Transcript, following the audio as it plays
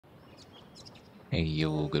Hey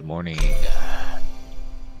yo, good morning. I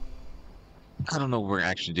don't know what we're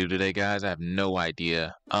actually do today, guys. I have no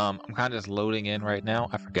idea. I'm kind of just loading in right now.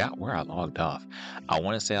 I forgot where I logged off. I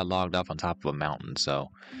want to say I logged off on top of a mountain, so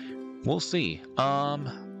we'll see.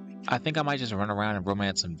 I think I might just run around and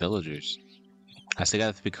romance some villagers. I still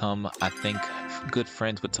got to become, I think, good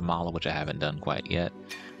friends with Tamala, which I haven't done quite yet.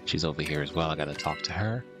 She's over here as well. I got to talk to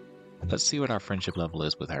her. Let's see what our friendship level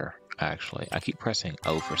is with her, actually. I keep pressing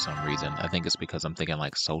O for some reason. I think it's because I'm thinking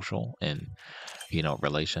like social and,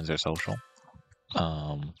 relations are social.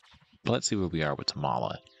 Um, but let's see where we are with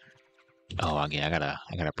Tamala. Oh, yeah,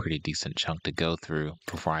 I got a pretty decent chunk to go through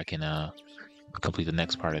before I can complete the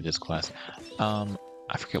next part of this quest. Um,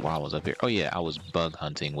 I forget why I was up here. Oh yeah, I was bug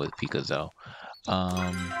hunting with Pikazo.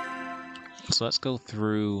 Um, so let's go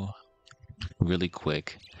through really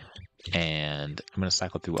quick, and I'm gonna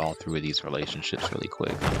cycle through all three of these relationships really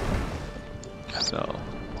quick. So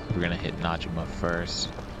we're gonna hit Najima first,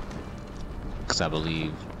 because I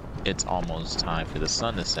believe it's almost time for the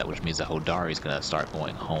sun to set, which means that Hodari's gonna start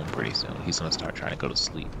going home pretty soon. He's gonna start trying to go to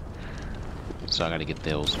sleep. So I gotta get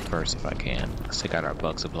those first if I can. Let's take out our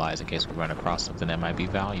bug supplies in case we run across something that might be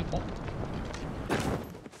valuable.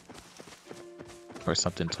 Or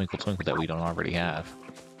something twinkle twinkle that we don't already have.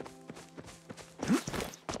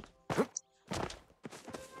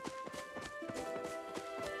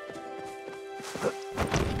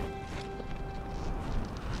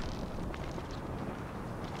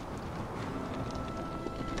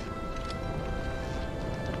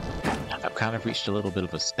 I've kind of reached a little bit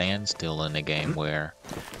of a standstill in the game where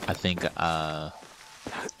I think the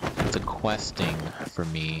questing for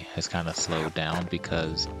me has kind of slowed down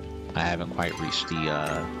because I haven't quite reached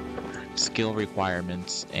the skill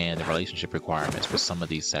requirements and the relationship requirements for some of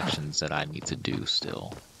these sections that I need to do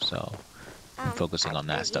still. So I'm focusing on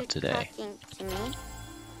that stuff today. To me?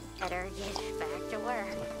 Better get back to work.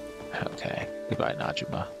 Okay, goodbye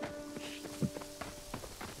Najima.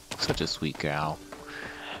 Such a sweet gal.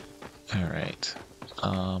 Alright.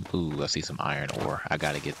 Ooh, I see some iron ore. I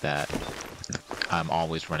gotta get that. I'm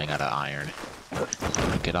always running out of iron.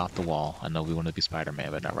 Get off the wall. I know we want to be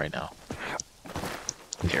Spider-Man, but not right now.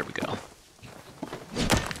 Here we go.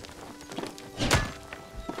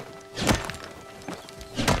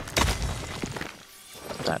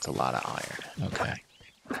 That's a lot of iron. Okay.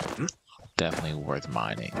 Definitely worth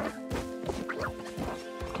mining.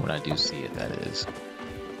 When I do see it, that is.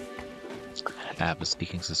 I have a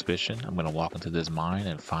sneaking suspicion. I'm going to walk into this mine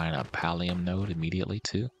and find a Pallium node immediately,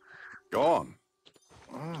 too. Go on.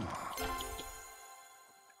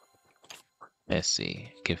 Let's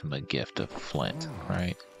see. Give him a gift of flint,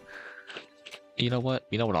 right? You know what?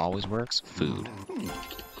 You know what always works? Food.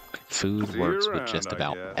 Food works with just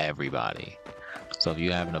about everybody. So if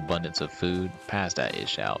you have an abundance of food, pass that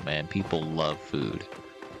ish out, man. People love food.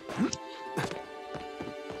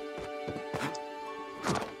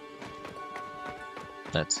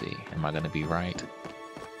 Let's see. Am I going to be right?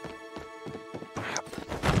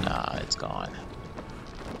 Nah, it's gone.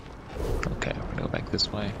 Okay, we're going to go back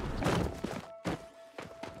this way.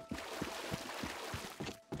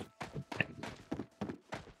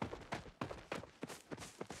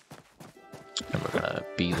 And we're gonna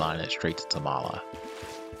beeline it straight to Tamala.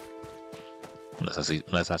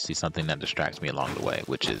 Unless I see something that distracts me along the way,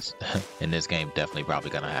 which is, in this game, definitely probably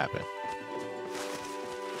gonna happen.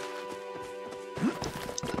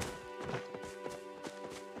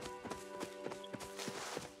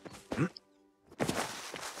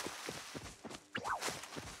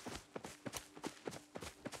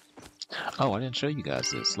 Oh, I didn't show you guys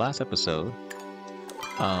this. Last episode,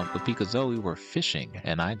 with Pikazo, we were fishing,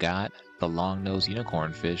 and I got the long-nosed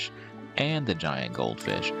unicorn fish and the giant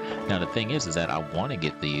goldfish. Now, the thing is that I want to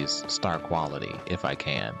get these star quality if I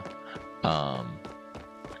can.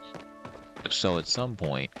 So at some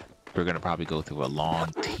point, we're going to probably go through a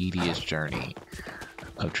long, tedious journey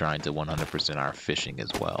of trying to 100% our fishing as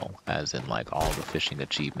well, as in like all the fishing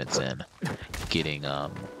achievements and getting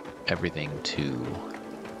everything to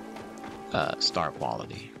star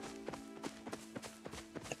quality.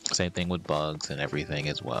 Same thing with bugs and everything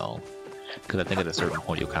as well. Because I think at a certain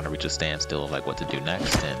point you'll kind of reach a standstill of like what to do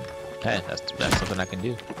next, and hey, that's something I can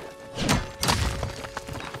do.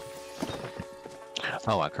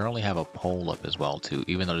 Oh, I currently have a poll up as well too,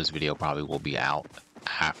 even though this video probably will be out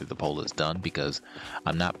after the poll is done because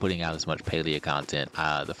I'm not putting out as much Palia content.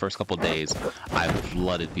 The first couple days I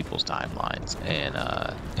flooded people's timelines, and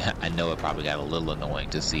I know it probably got a little annoying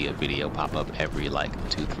to see a video pop up every like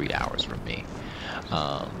 2-3 hours from me.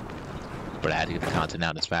 But I had to get the content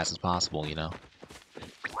out as fast as possible, you know?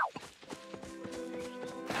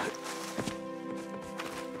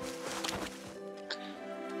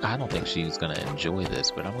 I don't think she's gonna enjoy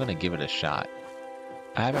this, but I'm gonna give it a shot.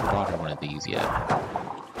 I haven't brought her one of these yet.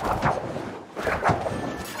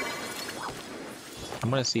 I'm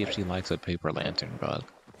gonna see if she likes a paper lantern bug.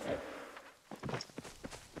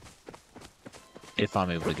 If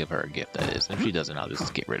I'm able to give her a gift, that is. If she doesn't, I'll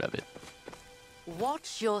just get rid of it.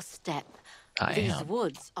 Watch your step. These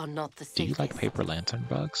woods are not the safest. Do you like paper lantern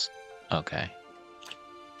bugs? Okay.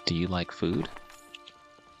 Do you like food?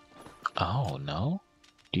 Oh, no?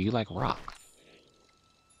 Do you like rock?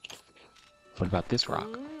 What about this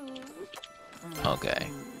rock?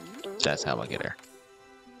 Okay. That's how I get her.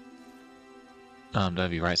 Do I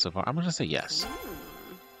have you right so far? I'm gonna say yes.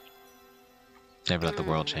 Never let the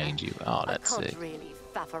world change you. Oh, that's sick. Really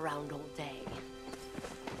faff around all day.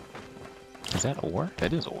 Is that ore?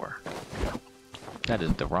 That is ore. That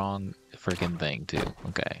is the wrong freaking thing, too.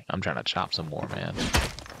 Okay, I'm trying to chop some more, man.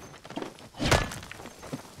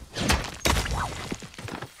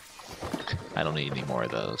 I don't need any more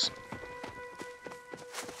of those.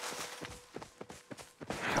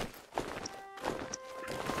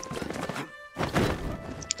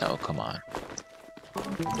 Oh, come on.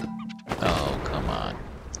 Oh, come on.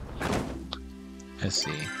 Let's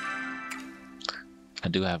see. I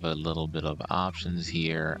do have a little bit of options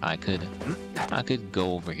here. I could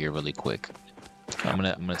go over here really quick. I'm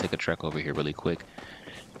gonna take a trek over here really quick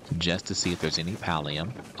just to see if there's any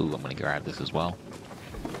pallium. Ooh, I'm gonna grab this as well.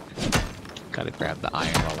 Gotta grab the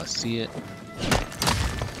iron while I see it.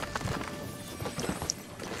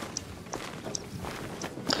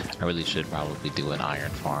 I really should probably do an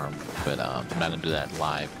iron farm, but I'm not gonna do that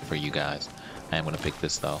live for you guys. I am gonna pick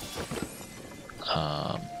this though.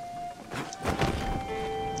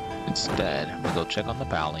 Instead, I'm gonna go check on the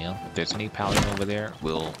pallium. If there's any pallium over there,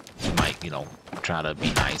 might, you know, try to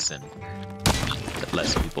be nice and let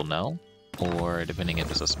some people know. Or depending if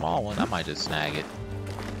it's a small one, I might just snag it.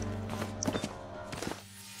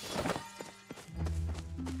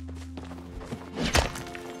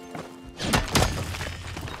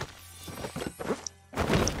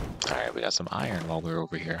 Alright, we got some iron while we're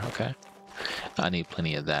over here. Okay. I need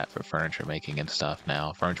plenty of that for furniture making and stuff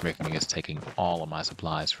now. Furniture making is taking all of my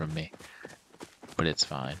supplies from me. But it's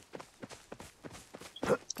fine.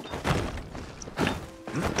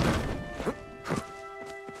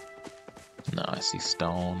 No, I see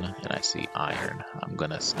stone and I see iron. I'm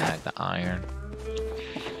gonna snag the iron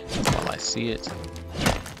while I see it.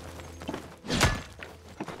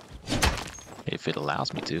 If it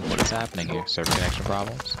allows me to. What is happening here? Server connection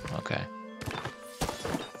problems? Okay.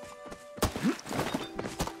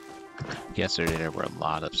 Yesterday there were a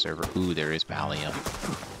lot of server. Ooh, there is pallium.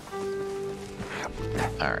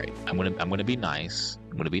 All right, I'm gonna be nice.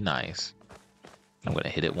 I'm gonna be nice. I'm gonna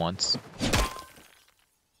hit it once,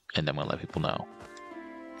 and then I'm gonna let people know.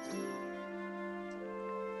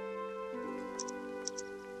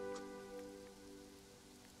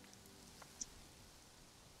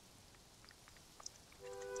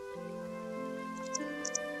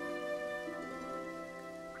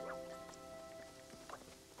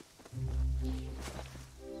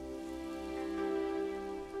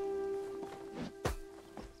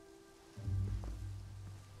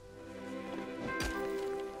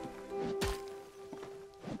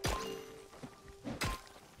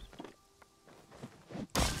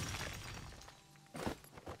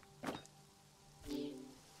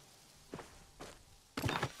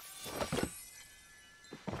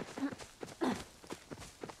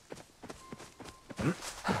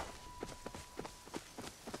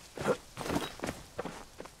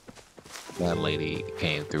 That lady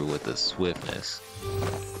came through with the swiftness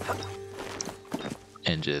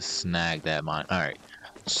and just snagged that mine. All right,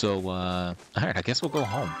 so all right, I guess we'll go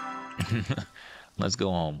home. Let's go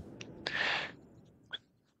home.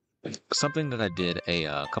 Something that I did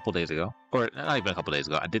a couple days ago, or not even a couple days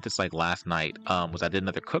ago, I did this like last night. Was I did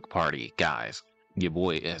another cook party, guys. Your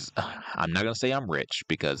boy is. I'm not gonna say I'm rich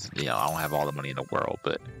because I don't have all the money in the world,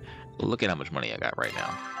 but look at how much money I got right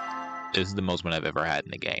now. This is the most money I've ever had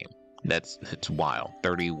in the game. It's wild.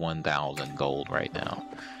 31,000 gold right now,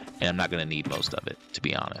 and I'm not gonna need most of it, to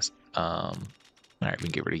be honest. All right, we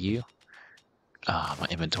can get rid of you. My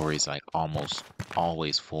inventory is like almost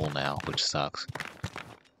always full now, which sucks.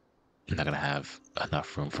 I'm not gonna have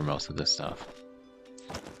enough room for most of this stuff.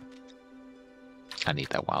 I need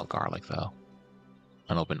that wild garlic though.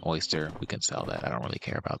 An open oyster, we can sell that. I don't really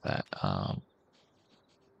care about that.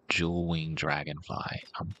 Jewel wing dragonfly.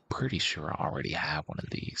 I'm pretty sure I already have one of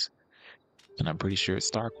these. And I'm pretty sure it's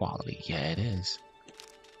star quality. Yeah, it is.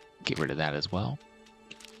 Get rid of that as well.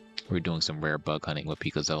 We were doing some rare bug hunting with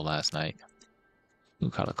Picasso last night. We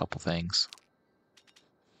caught a couple things.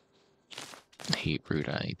 Heat root,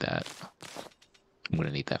 I need that. I'm gonna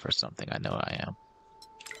need that for something, I know I am.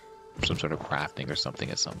 Some sort of crafting or something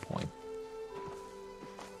at some point.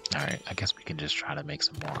 Alright, I guess we can just try to make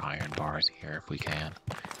some more iron bars here if we can.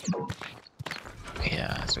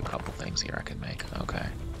 Yeah, there's a couple things here I can make. Okay.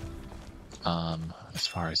 As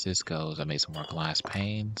far as this goes, I made some more glass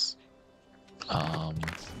panes.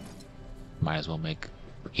 Might as well make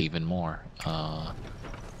even more.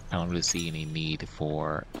 I don't really see any need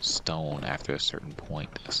for stone after a certain point,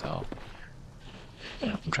 so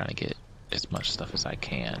I'm trying to get as much stuff as I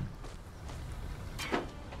can.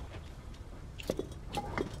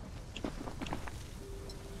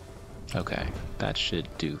 Okay, that should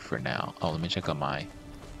do for now. Oh, let me check on my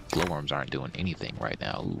glowworms. Aren't doing anything right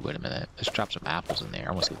now. Ooh, wait a minute. Let's drop some apples in there.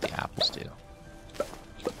 I want to see what the apples do.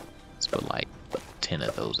 Let's put like 10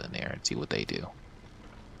 of those in there and see what they do.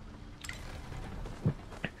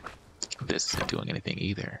 This isn't doing anything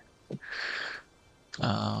either.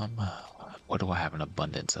 What do I have an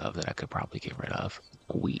abundance of that I could probably get rid of?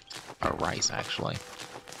 Wheat or rice, actually.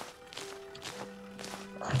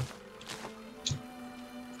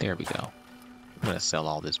 There we go. I'm gonna sell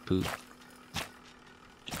all this poop.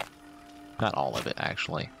 Not all of it,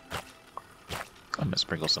 actually. I'm gonna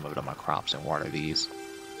sprinkle some of it on my crops and water these.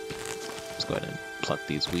 Let's go ahead and pluck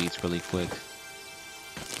these weeds really quick.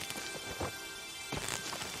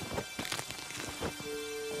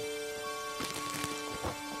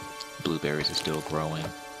 Blueberries are still growing.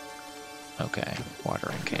 Okay,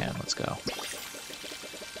 watering can, let's go.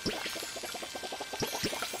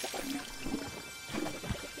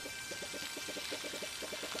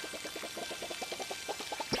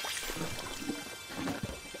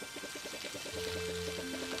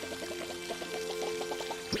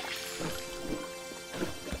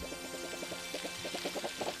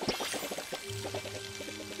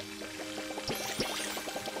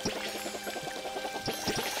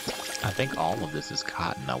 I think all of this is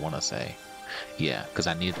cotton, I want to say. Yeah, because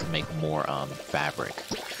I needed to make more fabric.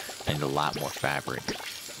 I need a lot more fabric.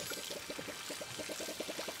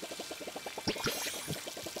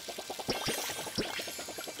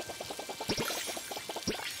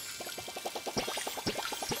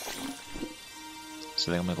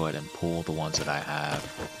 So then I'm going to go ahead and pull the ones that I have.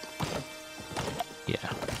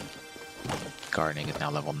 Yeah. Gardening is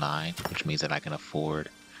now level 9, which means that I can afford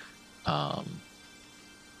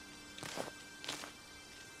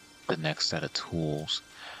the next set of tools.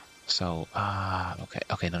 So,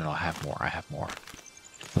 okay, no, I have more,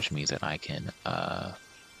 which means that I can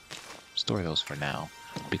store those for now,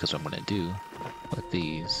 because what I'm going to do with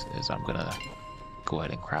these is I'm going to go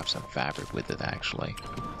ahead and craft some fabric with it, actually.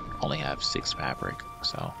 Only have 6 fabric,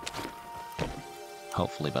 so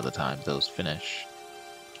hopefully by the time those finish,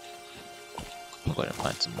 I'm going to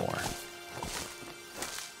plant some more.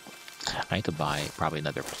 I need to buy probably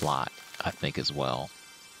another plot, I think, as well.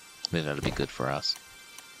 Maybe that'll be good for us.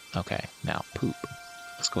 Okay, now poop.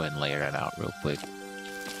 Let's go ahead and layer that out real quick.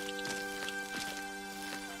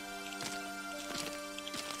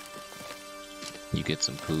 You get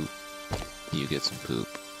some poop. You get some poop.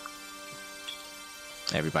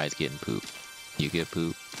 Everybody's getting poop. You get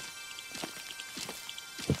poop.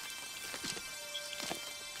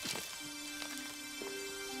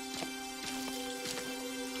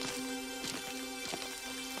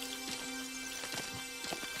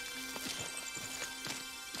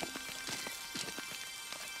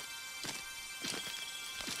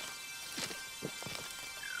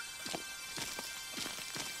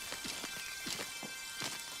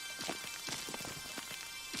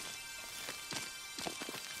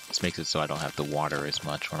 This makes it so I don't have to water as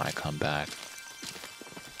much when I come back.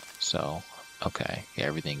 So, okay, yeah,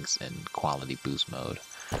 everything's in quality boost mode.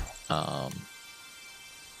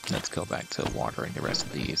 Let's go back to watering the rest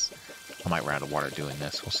of these. I might run out of water doing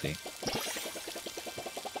this, we'll see.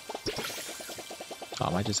 Oh,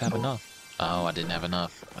 I might just have enough. Oh, I didn't have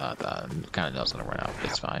enough. I kind of know it's gonna run out, but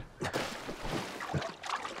it's fine.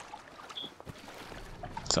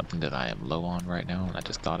 Something that I am low on right now, and I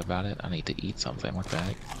just thought about it. I need to eat something. What the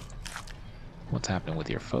heck? What's happening with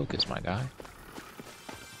your focus, my guy?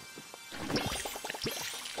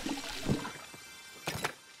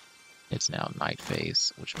 It's now night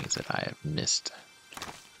phase, which means that I have missed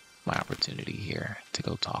my opportunity here to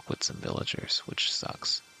go talk with some villagers, which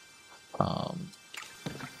sucks.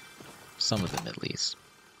 Some of them at least.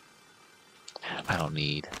 I don't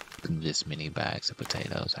need this many bags of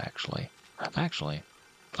potatoes, actually. Actually,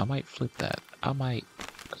 I might flip that. I might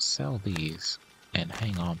sell these and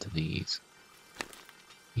hang on to these.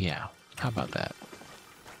 Yeah, how about that?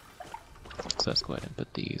 So let's go ahead and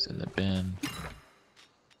put these in the bin.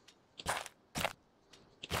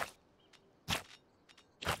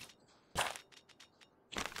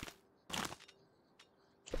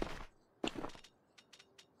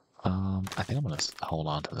 I think I'm gonna hold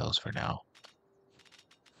on to those for now.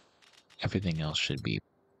 Everything else should be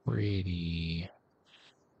pretty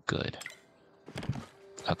good.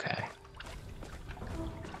 Okay.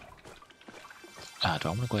 Do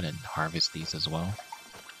I want to go ahead and harvest these as well?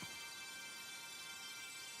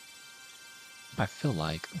 I feel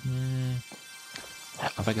like, I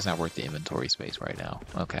feel like it's not worth the inventory space right now.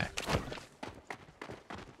 Okay.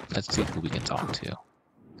 Let's see who we can talk to.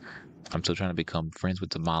 I'm still trying to become friends with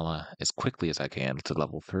Tamala as quickly as I can to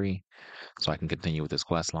level 3, so I can continue with this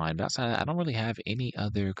quest line. But outside, I don't really have any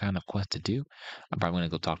other kind of quest to do. I'm probably gonna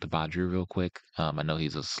go talk to Badru real quick. I know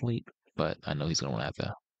he's asleep, but I know he's gonna want to have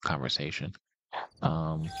the conversation.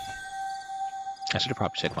 I should have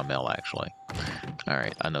probably checked my mail actually. All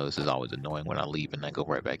right, I know this is always annoying when I leave and I go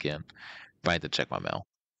right back in, but I had to check my mail.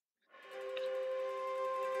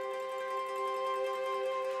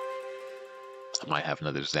 I might have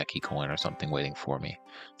another Zeki coin or something waiting for me.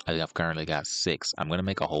 I think I've currently got 6. I'm gonna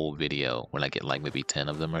make a whole video when I get like maybe 10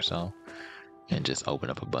 of them or so, and just open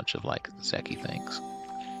up a bunch of like Zeki things.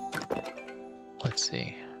 Let's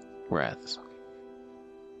see, breaths.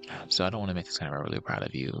 So I don't want to make this kind of really proud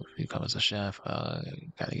of you. You come as a chef, gotta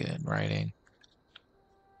get it in writing.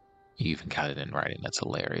 You even got it in writing. That's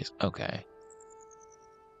hilarious. Okay.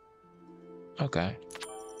 Okay.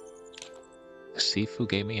 Sifu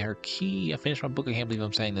gave me her key. I finished my book. I can't believe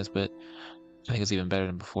I'm saying this, but I think it's even better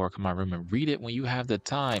than before. Come to my room and read it when you have the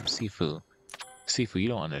time, Sifu. Sifu, you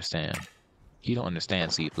don't understand. You don't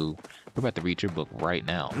understand, Sifu. We're about to read your book right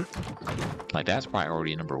now. Like, that's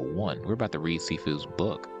priority number 1. We're about to read Sifu's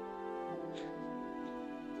book.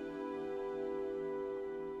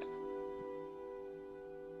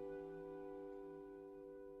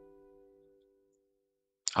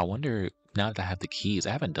 I wonder, now that I have the keys,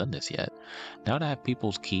 I haven't done this yet. Now that I have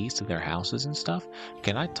people's keys to their houses and stuff,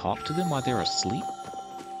 can I talk to them while they're asleep?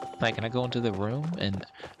 Like, can I go into the room and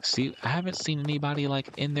see? I haven't seen anybody,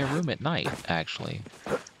 like, in their room at night, actually.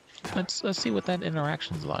 Let's see what that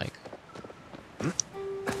interaction's like.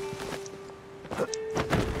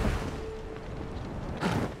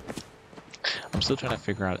 I'm still trying to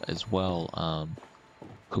figure out as well,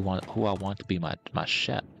 who I want to be my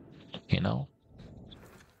chef, you know?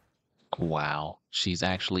 Wow, she's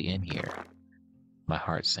actually in here. My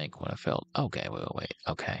heart sank when I felt, okay, wait,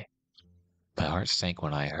 okay. My heart sank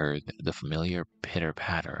when I heard the familiar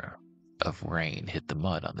pitter-patter of rain hit the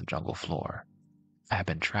mud on the jungle floor. I had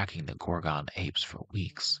been tracking the Gorgon apes for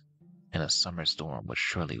weeks, and a summer storm would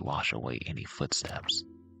surely wash away any footsteps.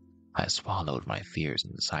 I swallowed my fears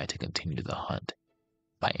and decided to continue the hunt.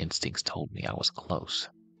 My instincts told me I was close,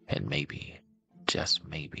 and maybe, just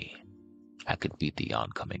maybe, I could beat the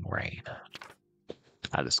oncoming rain.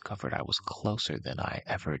 I discovered I was closer than I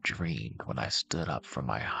ever dreamed when I stood up from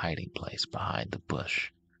my hiding place behind the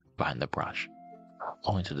brush,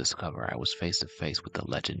 only to discover I was face to face with the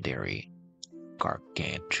legendary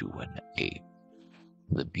gargantuan ape.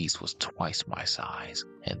 The beast was twice my size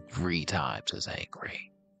and 3 times as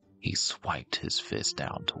angry. He swiped his fist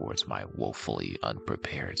down towards my woefully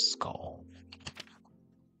unprepared skull.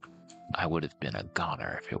 I would have been a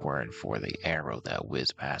goner if it weren't for the arrow that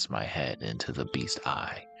whizzed past my head into the beast's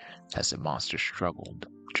eye as the monster struggled,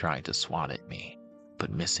 trying to swat at me,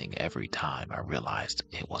 but missing every time I realized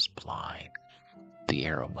it was blind. The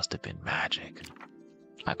arrow must have been magic.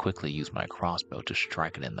 I quickly used my crossbow to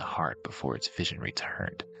strike it in the heart before its vision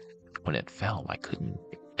returned. When it fell, I couldn't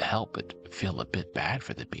help but feel a bit bad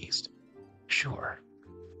for the beast. Sure,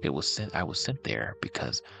 I was sent there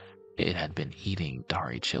because it had been eating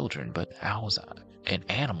Dari children, but how was an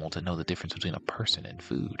animal to know the difference between a person and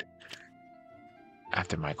food?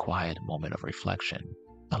 After my quiet moment of reflection,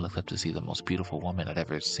 I looked up to see the most beautiful woman I'd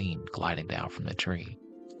ever seen gliding down from the tree.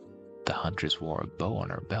 The huntress wore a bow on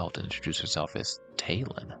her belt and introduced herself as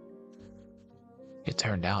Talon. It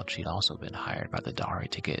turned out she'd also been hired by the Dari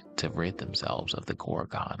to rid themselves of the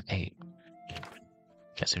Gorgon ape.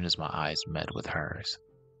 As soon as my eyes met with hers,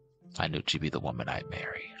 I knew she'd be the woman I'd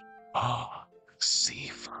marry. Ah,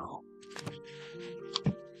 Sifu.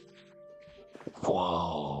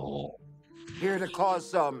 Whoa. Here to cause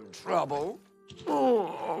some trouble?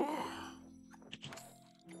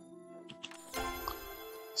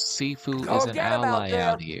 Sifu Go is an get him out ally there.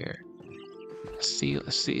 out here.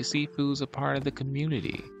 Sifu's a part of the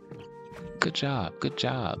community. Good job, good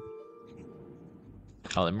job.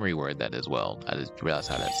 Oh, let me reword that as well. I just realized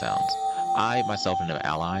how that sounds. I, myself, am an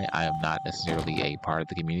ally. I am not necessarily a part of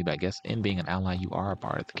the community, but I guess in being an ally, you are a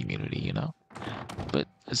part of the community, you know? But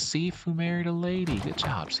Sifu married a lady. Good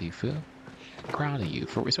job, Sifu. Proud of you.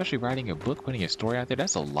 For especially writing your book, putting your story out there,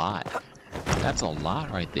 that's a lot. That's a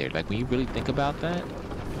lot right there. Like, when you really think about that,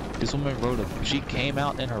 This woman she came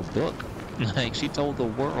out in her book. Like, she told the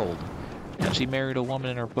world. And she married a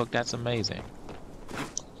woman in her book. That's amazing.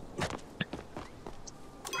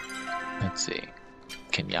 Let's see.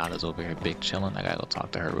 Kenyatta's over here big chilling. I gotta go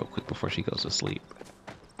talk to her real quick before she goes to sleep.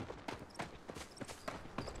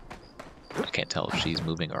 I can't tell if she's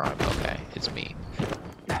moving or I'm okay. It's me.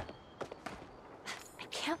 I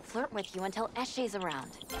can't flirt with you until Eshe's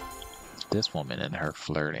around. This woman and her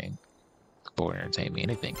flirting. Boy, entertain me.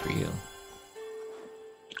 Anything for you.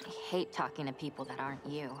 I hate talking to people that aren't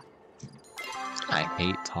you. I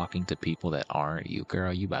hate talking to people that aren't you.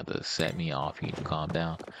 Girl, you about to set me off. You need to calm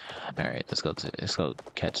down. Alright, let's go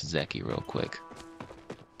catch Zeki real quick.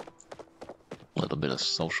 A little bit of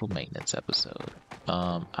social maintenance episode.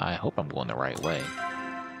 I hope I'm going the right way.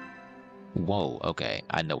 Whoa, okay.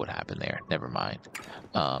 I know what happened there. Never mind.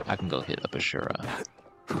 I can go hit up Ashura.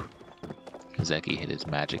 Zeki hit his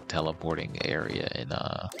magic teleporting area and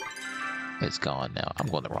it's gone now. I'm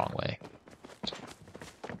going the wrong way.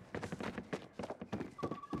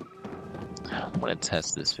 I'm gonna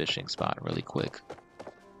test this fishing spot really quick.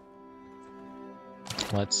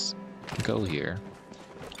 Let's go here.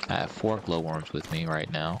 I have 4 glowworms with me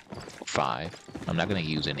right now. 5. I'm not gonna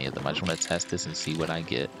use any of them. I just want to test this and see what I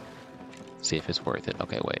get. See if it's worth it.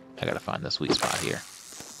 Okay, wait. I gotta find the sweet spot here.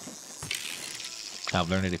 I've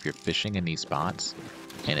learned that if you're fishing in these spots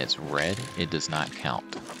and it's red, it does not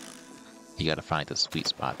count. You gotta find the sweet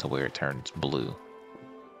spot to where it turns blue.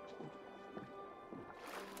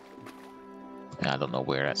 I don't know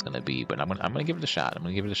where that's gonna be, but I'm gonna give it a shot. I'm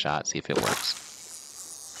gonna give it a shot, see if it works.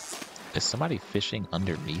 Is somebody fishing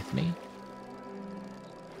underneath me?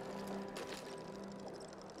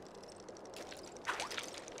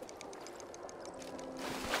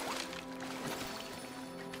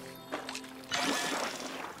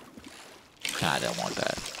 I didn't want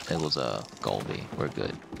that. It was a Goldie. We're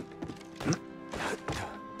good.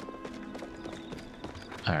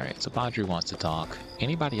 Alright, so Badri wants to talk.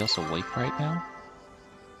 Anybody else awake right now?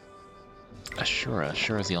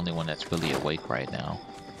 Ashura's the only one that's really awake right now.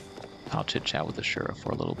 I'll chit chat with Ashura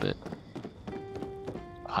for a little bit.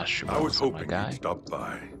 Ashura, I was hoping my guy. you'd stop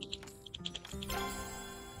by.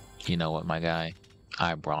 You know what, my guy?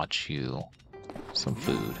 I brought you some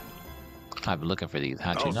food. I've been looking for these.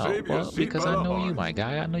 How'd you I'll know? save you a Well, seat because by I the know you, hearth. my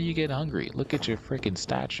guy. I know you get hungry. Look at your freaking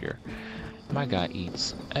stature. My guy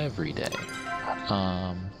eats every day.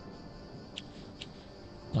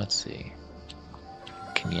 Let's see.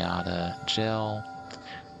 Kenyatta, Gel.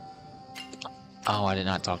 Oh, I did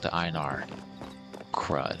not talk to Einar.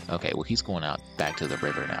 Crud. Okay, well he's going out back to the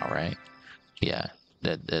river now, right? Yeah,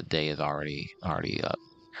 the day is already up.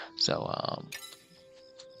 So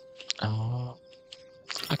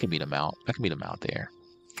I can meet him out. I can meet him out there.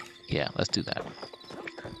 Yeah, let's do that.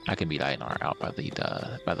 I can meet Einar out by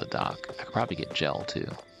the dock. I could probably get Gel too.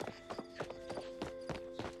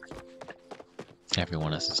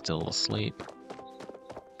 Everyone else is still asleep.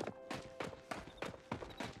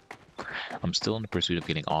 I'm still in the pursuit of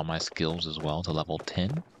getting all my skills as well to level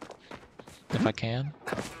 10, if I can.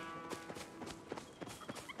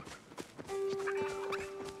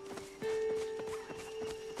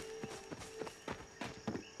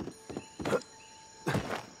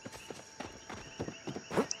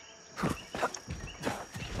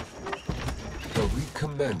 Shall we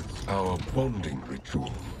commence our bonding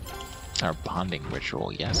ritual? Our bonding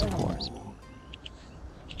ritual, yes, of course.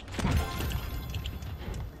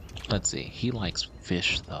 Let's see, he likes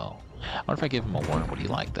fish though. I wonder if I give him a worm, would he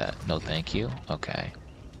like that? No thank you? Okay.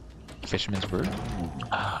 Fisherman's brew?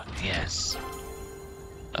 Ah, yes.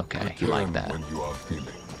 Okay, he liked that. When you are feeling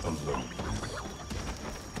alone.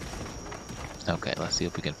 Okay, let's see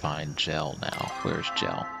if we can find Gel now. Where's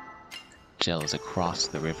Gel? Gel is across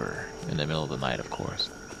the river, in the middle of the night, of course.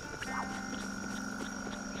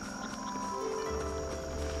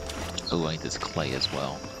 Oh, I need this clay as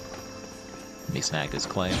well. Let me snag this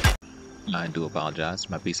clay. I do apologize.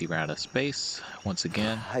 My PC ran out of space once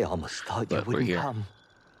again. I almost thought you But we're wouldn't here. come.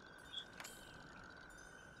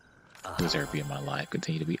 Deserve in my life.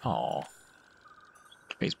 Continue to be all.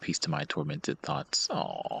 Raise peace to my tormented thoughts.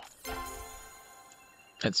 Aw.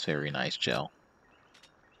 That's very nice, Gel.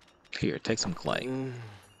 Here, take some clay.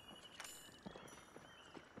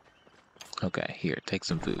 Okay, here, take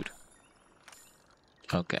some food.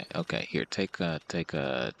 Okay, here, take a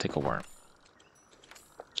worm.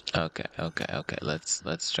 Okay.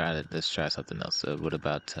 Let's try something else. What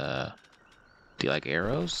about do you like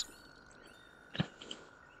arrows?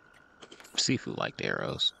 Seafood liked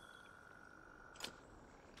arrows.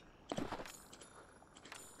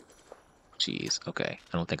 Jeez, okay.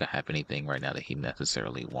 I don't think I have anything right now that he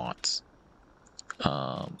necessarily wants.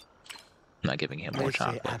 I'm not giving him more They say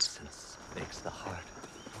chocolates. absence makes the heart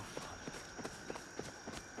grow fonder.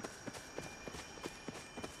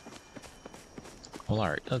 Well,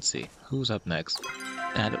 alright, let's see. Who's up next?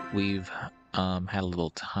 And we've had a little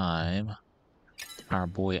time. Our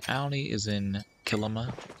boy Audi is in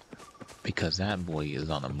Kilima because that boy is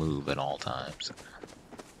on the move at all times.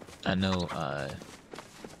 I know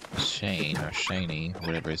Shane or Shaney,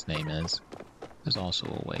 whatever his name is also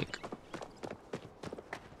awake.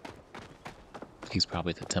 He's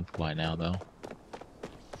probably at the temple by now, though.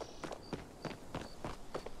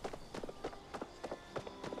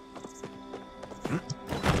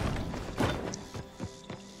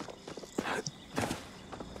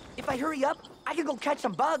 If I hurry up, I can go catch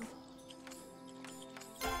some bugs.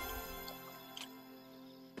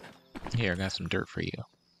 Here, I got some dirt for you.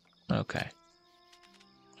 Okay.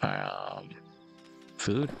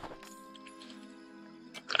 Food?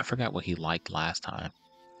 I forgot what he liked last time.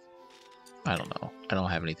 I don't know. I don't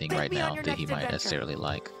have anything right now that he might necessarily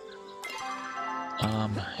like.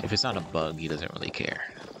 If it's not a bug, he doesn't really care.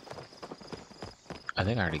 I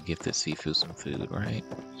think I already gifted Sifu some food, right?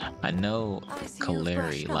 I know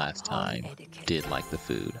Kaleri last time did like the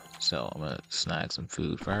food, so I'm gonna snag some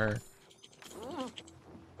food for her.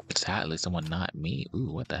 Sadly, someone not me. Ooh,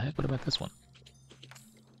 what the heck? What about this one?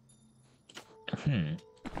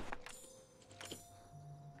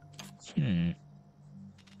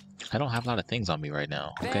 I don't have a lot of things on me right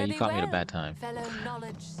now. Okay, you caught me at a bad time. Fellow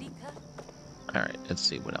knowledge seeker. Alright, let's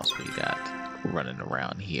see what else we got running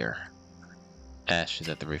around here. Ash is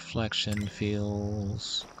at the reflection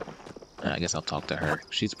fields. I guess I'll talk to her.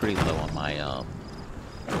 She's pretty low on my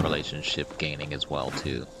relationship gaining as well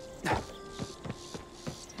too.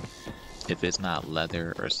 If it's not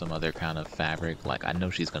leather or some other kind of fabric, like I know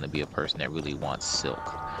she's gonna be a person that really wants silk.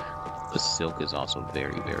 But silk is also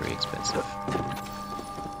very, very expensive.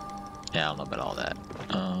 Yeah, I don't know about all that.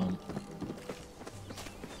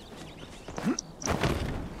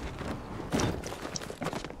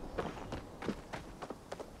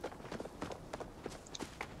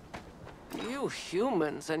 You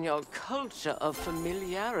humans and your culture of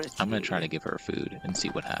familiarity. I'm gonna try to give her food and see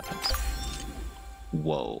what happens.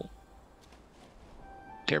 Whoa.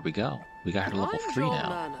 There we go. We got her to level 3 now.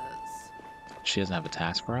 Manners. She doesn't have a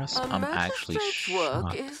task for us? A I'm actually magistrate's work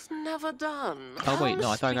shocked. is never done. Oh wait,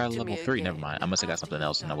 no, I thought I got Speak a to level me 3. Never again mind. I must have got after something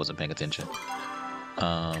else you're and I done. wasn't paying attention.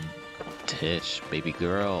 Tish, baby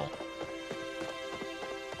girl.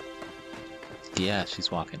 Yeah, she's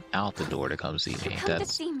walking out the door to come see me. Come to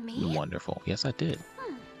That's see me? wonderful. Yes, I did.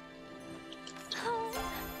 Oh,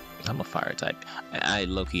 I'm a fire type. I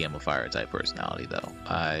low-key am a fire type personality though.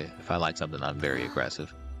 If I like something, I'm very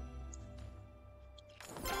aggressive.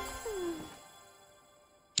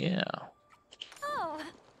 Yeah. oh.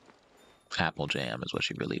 Apple jam is what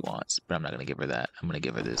she really wants, but I'm not gonna give her that. I'm gonna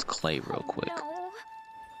give her this clay real quick. No.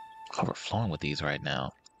 Overflowing with these right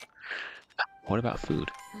now. What about food?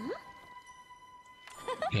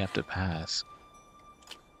 You have to pass.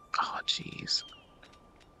 Oh, jeez.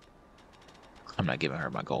 I'm not giving her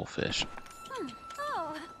my goldfish.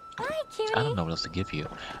 Oh. Hi, cutie. I don't know what else to give you.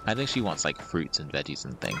 I think she wants like fruits and veggies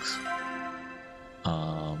and things.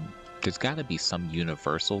 There's gotta be some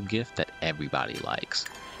universal gift that everybody likes.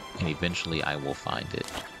 And eventually I will find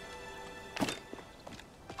it.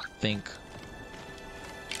 I think...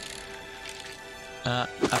 I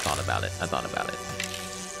thought about it.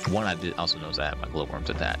 One, I did also knows I have my glowworms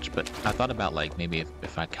attached, but I thought about like maybe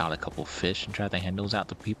if I caught a couple fish and tried to hand those out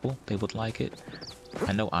to people, they would like it.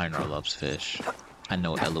 I know Einar loves fish. I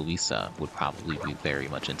know Eloisa would probably be very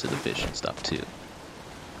much into the fish and stuff too.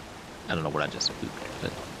 I don't know what I just spooked,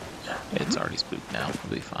 but it's already spooked now. It'll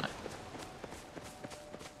be fine.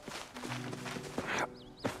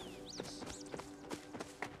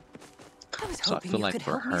 So I feel like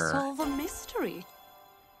for her, Solve a mystery.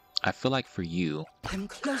 I feel like for you, I'm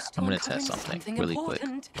close to I'm gonna test something really quick. I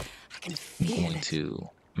can I'm feel going it. to,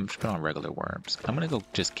 I'm just put on regular worms. I'm gonna go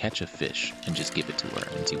just catch a fish and just give it to her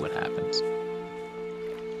and see what happens.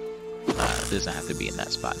 It doesn't have to be in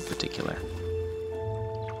that spot in particular.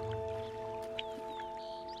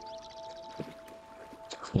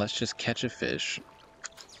 Let's just catch a fish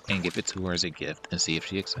and give it to her as a gift and see if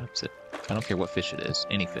she accepts it. I don't care what fish it is,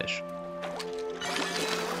 any fish.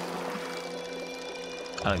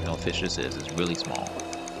 I don't even know what fish this is, it's really small.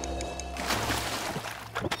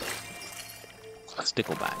 A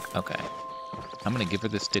stickleback, okay. I'm gonna give her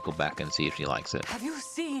the stickleback and see if she likes it. Have you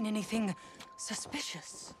seen anything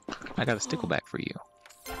suspicious? I got a stickleback for you.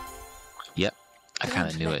 Yep, I kinda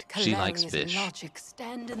Don't knew let it. She likes Kalari's fish. Logic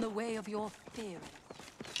stand in the way of your theory.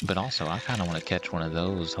 But also, I kind of want to catch one of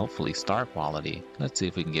those, hopefully star quality. Let's see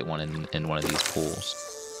if we can get one in one of these pools.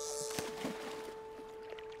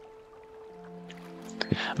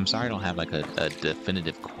 I'm sorry I don't have like a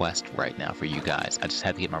definitive quest right now for you guys. I just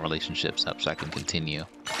had to get my relationships up so I can continue.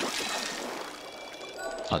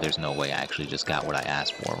 Oh, there's no way I actually just got what I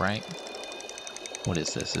asked for, right? What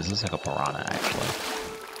is this? Is this like a piranha,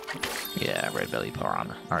 actually? Yeah, red belly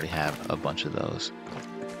piranha. I already have a bunch of those.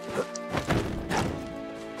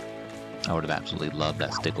 I would have absolutely loved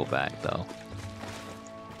that stickleback, though.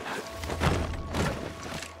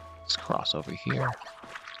 Let's cross over here.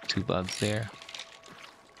 2 bugs there.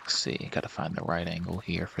 Let's see, gotta find the right angle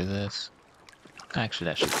here for this.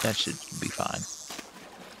 Actually, that should be fine.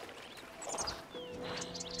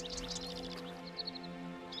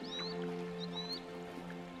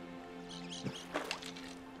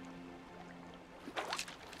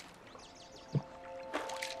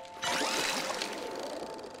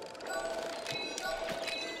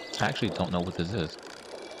 I actually don't know what this is.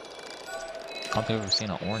 I don't think I've ever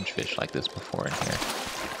seen an orange fish like this before in here.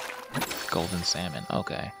 Golden salmon,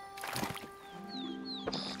 okay.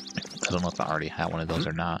 I don't know if I already had one of those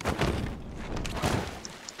or not.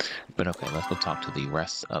 But okay, let's go talk to the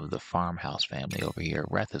rest of the farmhouse family over here.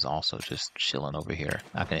 Reth is also just chilling over here.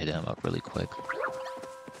 I can hit him up really quick.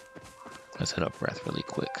 Let's hit up Reth really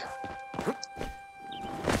quick.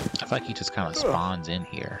 I feel like he just kind of spawns in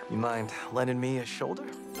here. You mind lending me a shoulder?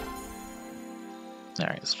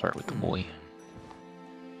 Alright, let's flirt with the boy.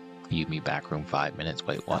 You me back room 5 minutes.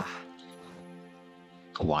 Wait, what?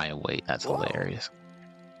 Why wait? That's hilarious.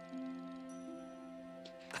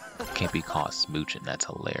 Can't be caught smooching. That's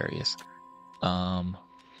hilarious.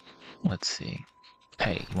 Let's see.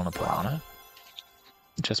 Hey, you want a piranha?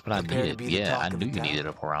 Just what I needed. Yeah, I knew you needed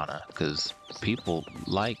a piranha because people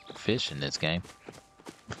like fish in this game.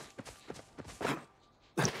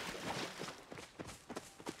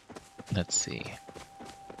 Let's see.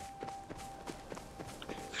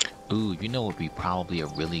 Ooh, you know what would be probably a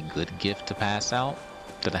really good gift to pass out?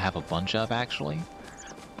 That I have a bunch of, actually?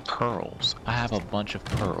 Pearls. I have a bunch of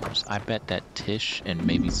pearls. I bet that Tish and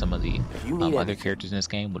maybe some of the other characters in this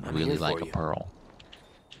game would really like a pearl.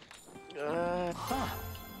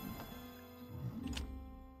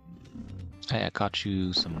 Hey, I caught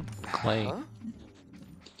you some clay. Huh?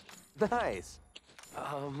 Nice.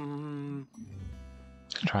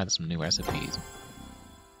 Try some new recipes.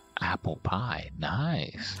 Apple pie.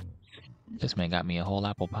 Nice. This man got me a whole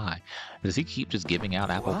apple pie. Does he keep just giving out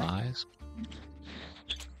apple pies?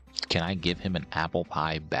 Can I give him an apple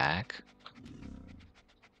pie back?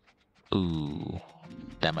 Ooh,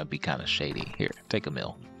 that might be kind of shady. Here, take a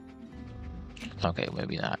meal. Okay,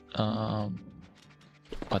 maybe not.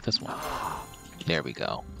 What this one? There we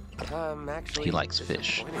go. He likes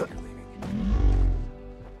fish.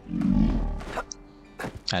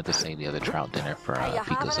 I had to save the other trout dinner for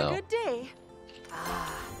Picasso.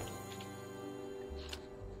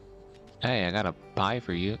 Hey, I got a pie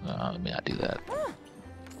for you. Let me not do that.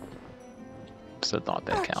 It's a thought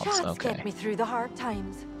that counts. Okay. Get me through the hard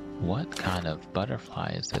times. What kind of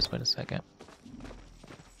butterfly is this? Wait a second.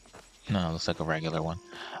 No, it looks like a regular one.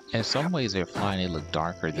 In some ways, they're flying. They look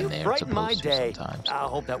darker than they're supposed to sometimes. I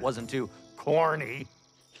hope that wasn't too corny.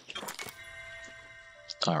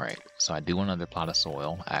 Alright, so I do another plot of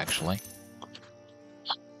soil, actually.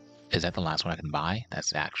 Is that the last one I can buy?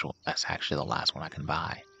 That's actually the last one I can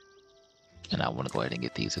buy. And I want to go ahead and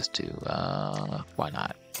get these as too. Why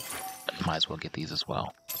not? Might as well get these as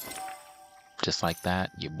well. Just like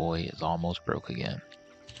that, your boy is almost broke again.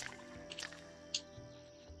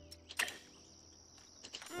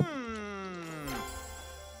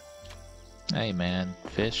 Hey man,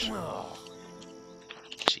 fish?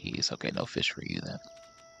 Jeez, okay, no fish for you then.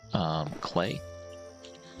 Clay?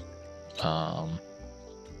 I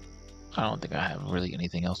don't think I have really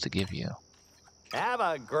anything else to give you. Have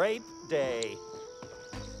a great day.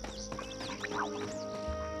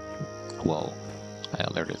 Whoa, I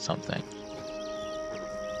alerted something.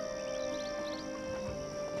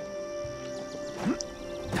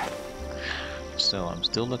 So I'm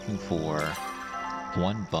still looking for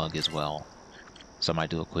one bug as well. So I might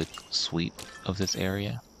do a quick sweep of this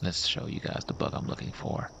area. Let's show you guys the bug I'm looking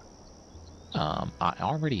for. I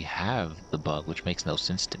already have the bug, which makes no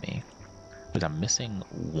sense to me. But I'm missing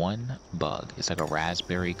one bug. It's like a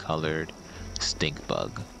raspberry colored stink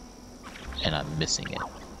bug. And I'm missing it.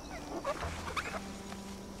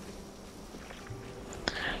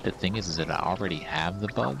 The thing is that I already have the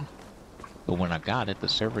bug. But when I got it, the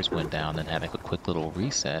servers went down and had like a quick little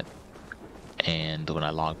reset. And when I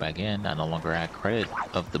logged back in, I no longer had credit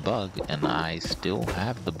of the bug. And I still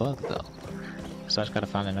have the bug though. So I just gotta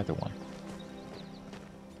find another one.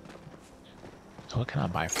 So what can I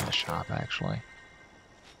buy from the shop, actually?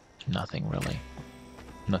 Nothing, really.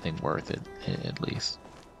 Nothing worth it, at least.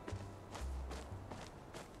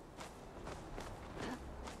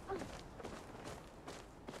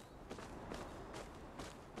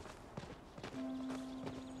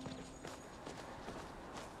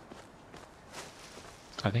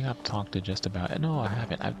 I think I've talked to just about... No, I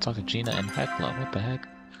haven't. I've talked to Gina and Hecla. What the heck?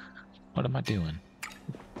 What am I doing?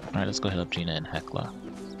 Alright, let's go hit up Gina and Hecla.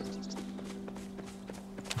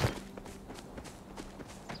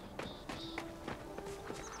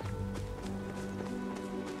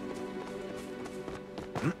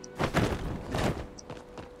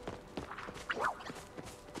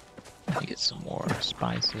 Let me get some more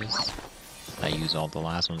spices. I used all the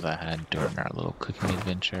last ones I had during our little cooking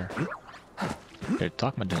adventure. They're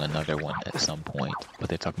talking about doing another one at some point, but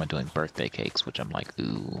they're talking about doing birthday cakes, which I'm like,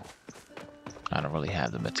 ooh. I don't really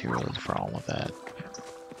have the materials for all of that.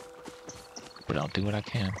 But I'll do what I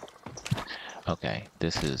can. Okay,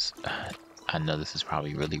 this is... I know this is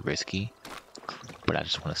probably really risky, but I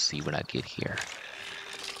just want to see what I get here.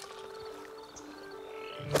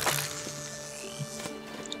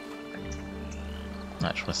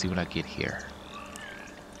 I just want to see what I get here.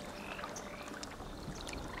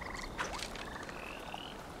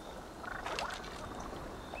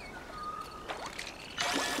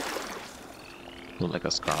 Look like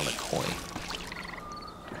a scarlet koi.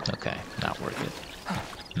 Okay, not worth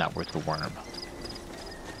it. Not worth the worm.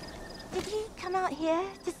 Did you come out here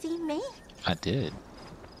to see me? I did.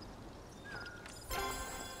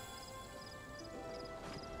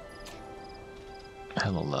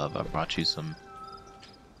 Hello, love. I brought you some,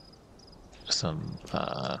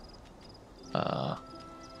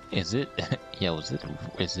 is it, yo,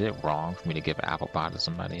 is it wrong for me to give an apple pie to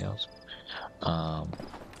somebody else? Oh,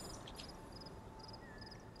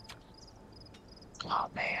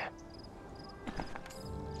 man.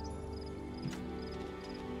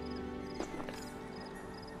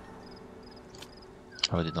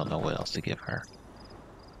 I really don't know what else to give her.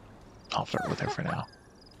 I'll flirt with her for now.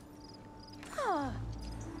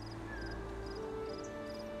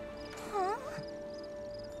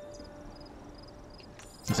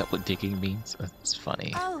 Is that what digging means? It's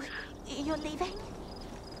funny. Oh, you're leaving?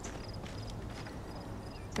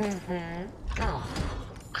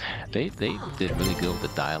 They did really good with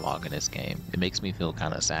the dialogue in this game. It makes me feel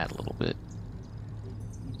kind of sad a little bit.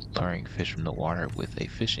 Luring fish from the water with a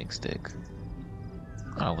fishing stick.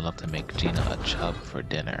 I would love to make Gina a chub for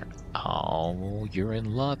dinner. Oh, you're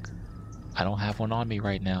in luck. I don't have one on me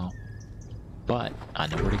right now, but I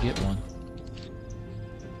know where to get one.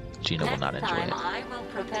 Gina will not enjoy it. I will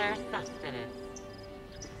prepare sustenance.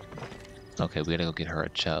 Okay, we gotta go get her a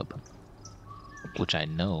chub, which I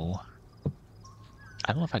know.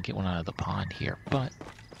 I don't know if I get one out of the pond here, but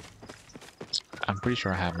I'm pretty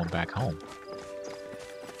sure I have one back home.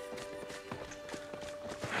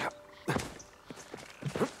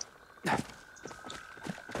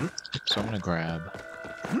 So I'm gonna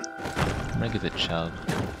get the chub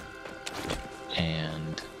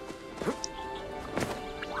and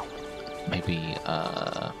maybe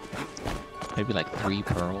like 3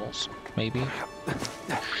 pearls, maybe.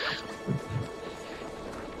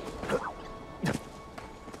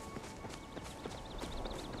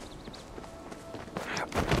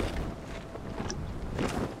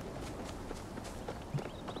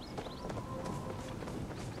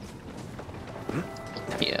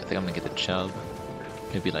 Yeah, I think I'm gonna get the chub,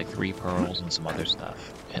 maybe like 3 pearls and some other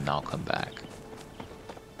stuff, and I'll come back.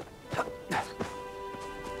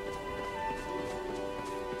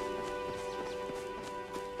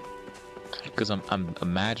 Because I'm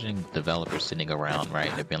imagining developers sitting around, right?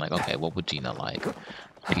 And they're being like, okay, what would Gina like?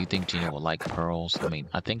 Do you think Gina would like pearls? I mean,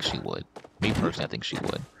 I think she would. Me personally, I think she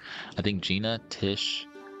would. I think Gina, Tish,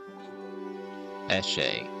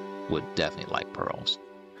 Eshe would definitely like pearls.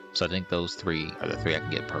 So I think those 3 are the 3 I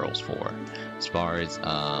can get pearls for. As far as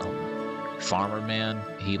Farmer Man,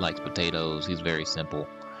 he likes potatoes. He's very simple.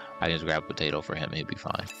 I can just grab a potato for him and he'll be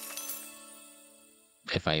fine.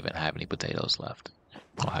 If I even have any potatoes left.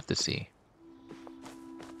 I'll have to see.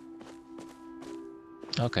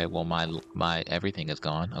 Okay, well my everything is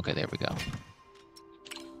gone. Okay, there we go.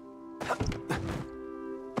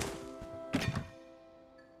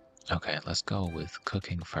 Okay, let's go with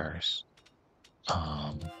cooking first.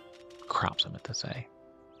 Crops, I meant to say.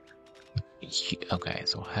 Okay,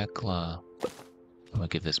 so Hecla. I'm gonna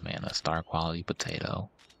give this man a star quality potato.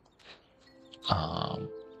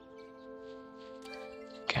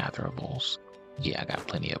 Gatherables. Yeah, I got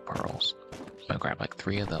plenty of pearls. I'm gonna grab like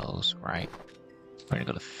 3 of those, right? We're gonna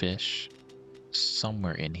go to fish.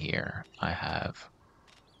 somewhere in here I have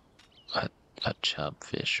a chub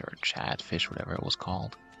fish or chad fish, whatever it was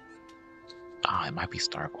called. Ah, it might be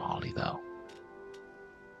star quality though.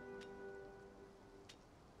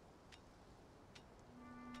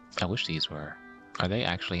 I wish these were. Are they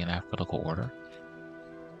actually in alphabetical order?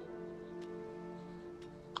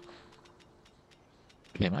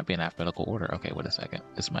 They might be in alphabetical order. Okay, wait a second.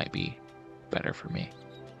 This might be better for me.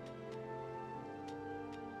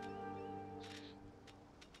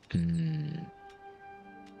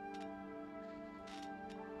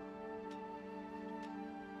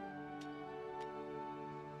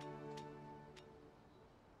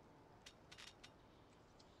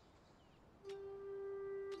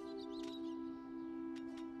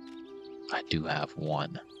 I do have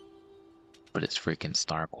one, but it's freaking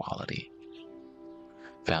star quality.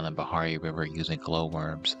 Found in Bahari River using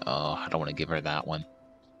glowworms. Oh, I don't want to give her that one.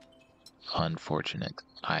 Unfortunate.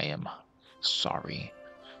 I am sorry.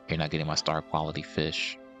 You're not getting my star quality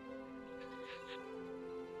fish.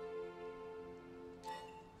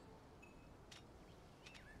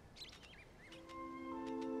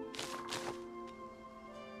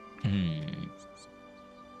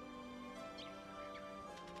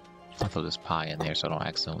 I'll throw this pie in there so I don't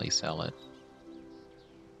accidentally sell it.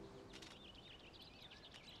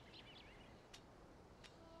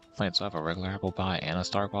 Wait, so I have a regular apple pie and a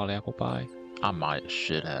star quality apple pie?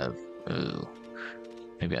 Should have. Ooh.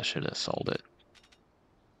 Maybe I should have sold it.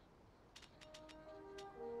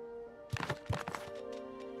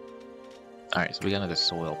 Alright, so we got another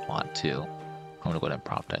soil plot too. I'm gonna go ahead and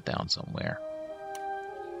prop that down somewhere.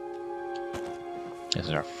 This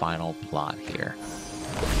is our final plot here.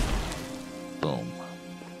 Boom.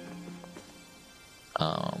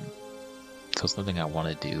 So something I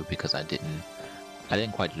want to do because I didn't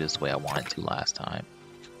quite do this the way I wanted to last time.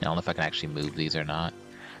 I don't know if I can actually move these or not,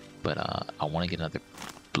 but I want to get another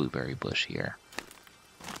blueberry bush here.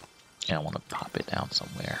 And I want to pop it down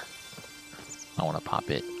somewhere. I want to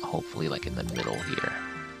pop it hopefully like in the middle here.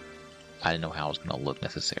 I didn't know how it was going to look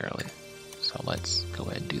necessarily. So let's go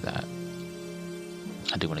ahead and do that.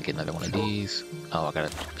 I do want to get another one of these. Oh, I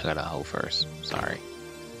gotta hoe first. Sorry.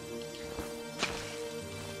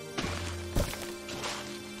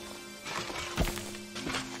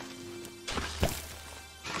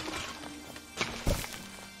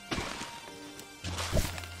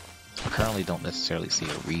 I currently don't necessarily see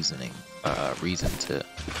a reason to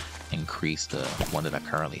increase the one that I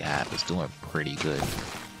currently have. It's doing pretty good.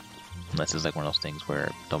 Unless it's like one of those things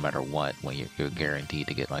where no matter what, when you're guaranteed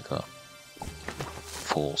to get like a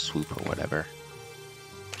full swoop or whatever.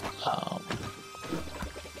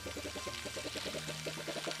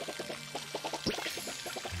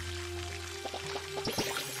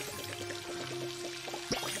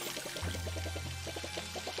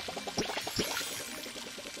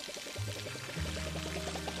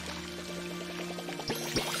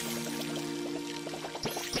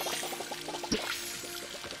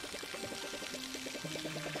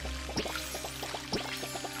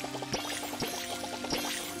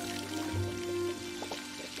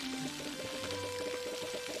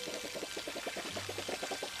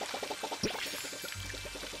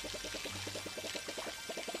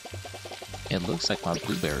 It looks like my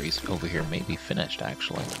blueberries over here may be finished,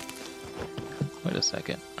 actually. Wait a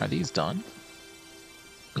second. Are these done?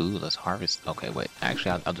 Ooh, let's harvest. Okay, wait.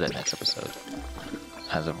 Actually, I'll do that next episode.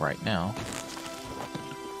 As of right now,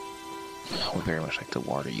 I would very much like to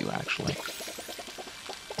water you, actually.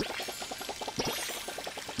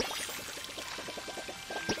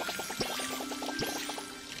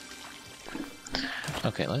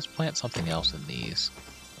 Okay, let's plant something else in these.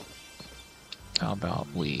 How about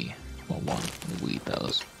we... well, one, weed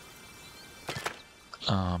those.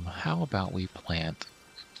 How about we plant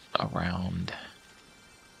around...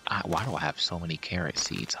 why do I have so many carrot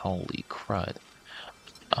seeds? Holy crud.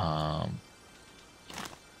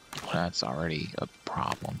 That's already a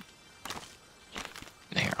problem.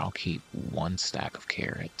 There, I'll keep one stack of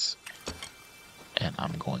carrots. And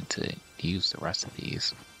I'm going to use the rest of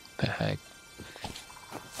these. The heck?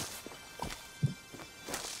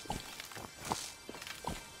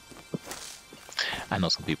 I know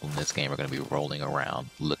some people in this game are going to be rolling around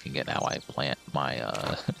looking at how I plant my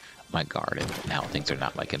my garden and how things are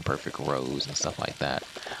not like in perfect rows and stuff like that.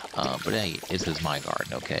 But hey, this is my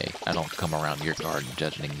garden, okay? I don't come around your garden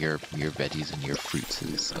judging your veggies and your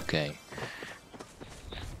fruits, okay?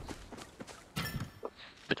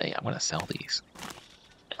 But hey, I'm going to sell these.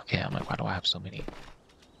 Okay, I'm like, why do I have so many?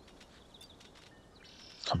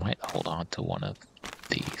 I might hold on to one of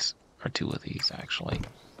these, or two of these actually.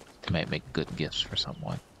 They might make good gifts for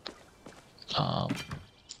someone.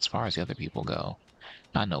 Let's far as the other people go,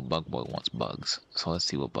 I know Bug Boy wants bugs, so let's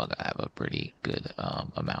see what bug I have a pretty good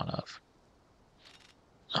amount of.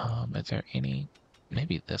 Is there any?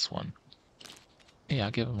 Maybe this one. Yeah,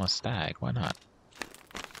 I'll give him a stag. Why not?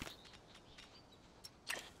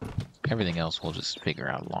 Everything else we'll just figure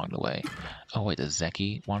out along the way. Oh wait, does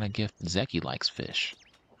Zeki want a gift? Zeki likes fish.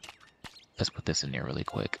 Let's put this in there really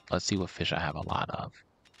quick. Let's see what fish I have a lot of.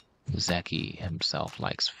 Zeki himself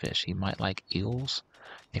likes fish. He might like eels.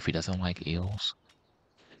 If he doesn't like eels,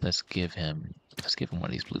 let's give him one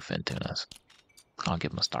of these bluefin tunas. I'll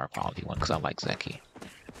give him a star quality one because I like Zeki.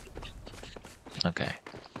 Okay,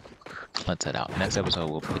 let's head out. Next episode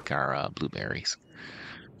we'll pick our blueberries.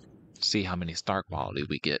 See how many star quality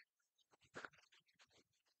we get.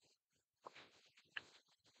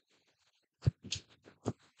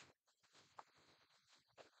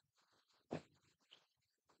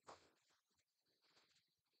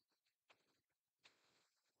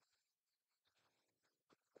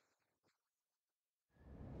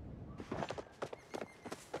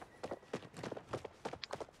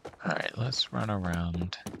 Alright, let's run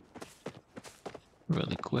around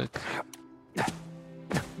really quick. Now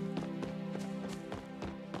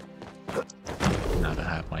that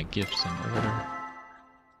I have my gifts in order,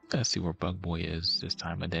 let's see where Bug Boy is this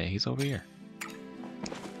time of day. He's over here.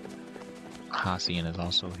 Hassian is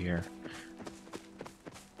also here.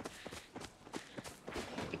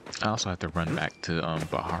 I also have to run back to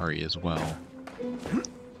Bahari as well.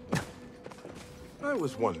 I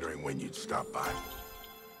was wondering when you'd stop by.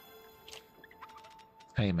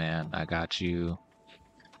 Hey man, I got you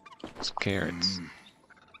some carrots.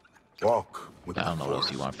 Walk with I don't know what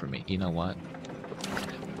else you want from me. You know what?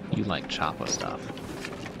 You like choppa stuff.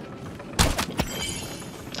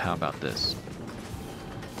 How about this?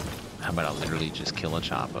 How about I literally just kill a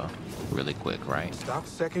choppa really quick, right? Stop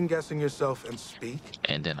second-guessing yourself and speak.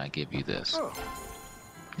 And then I give you this. Oh.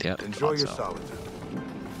 Yep. Enjoy your so. solitude.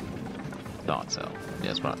 Thought so.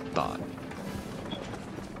 That's what I thought.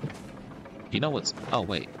 You know what's... Oh,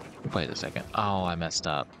 wait a second. Oh, I messed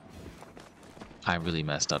up. I really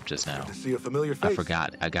messed up just now. To see a familiar face. I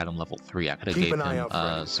forgot. I got him level 3. I could have Keep gave an eye him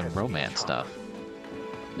out for some any romance stuff.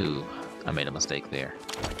 Ooh, I made a mistake there.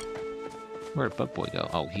 Where'd Bug Boy go?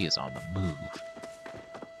 Oh, he is on the move.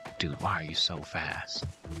 Dude, why are you so fast?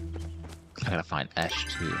 I gotta find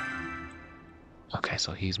Esh too. Okay,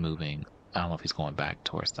 so he's moving. I don't know if he's going back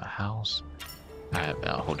towards the house. I have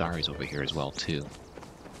Hodari's over here as well too.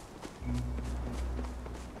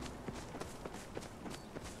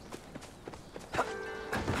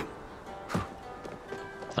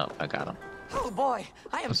 Oh, I got him. Oh boy,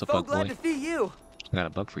 I am What's up, so Bug glad Boy? to see you. I got a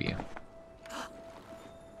bug for you.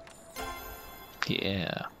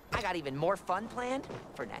 Yeah, I got even more fun planned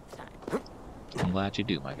for next time. I'm glad you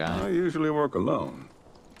do, my I guy. usually work alone.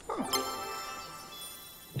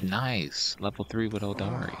 Nice, level 3 with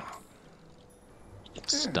Hodari.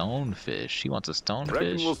 Stonefish. She wants a Reckon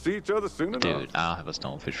stonefish. we'll see each other soon enough. Dude, I'll have a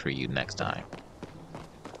stonefish for you next time.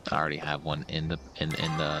 I already have one in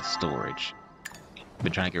the storage.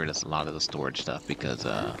 Been trying to get rid of a lot of the storage stuff because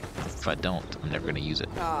if I don't, I'm never gonna use it.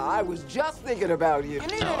 I was just thinking about you. You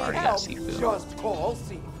need I any already got help? seafood. Just call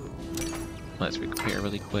seafood. Let's repair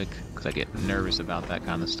really quick because I get nervous about that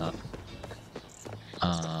kind of stuff.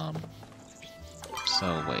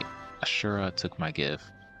 So wait, Ashura took my gift.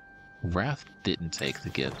 Wrath didn't take the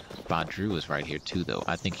gift. Badru is right here too, though.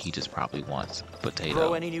 I think he just probably wants potato.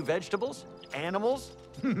 Grow any new vegetables? Animals?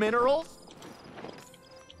 Minerals?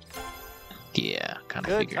 Yeah, kind of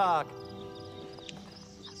Good figured. talk.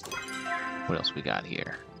 What else we got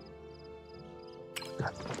here?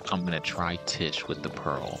 I'm gonna try Tish with the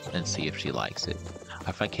pearl and see if she likes it.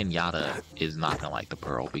 I find Kenyatta is not gonna like the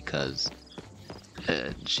pearl because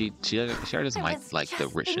she already doesn't like the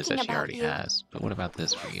richness that she already has. But what about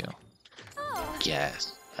this for you? Oh.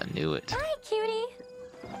 Yes, I knew it. Hi,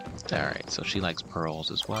 cutie. All right, so she likes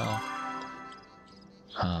pearls as well.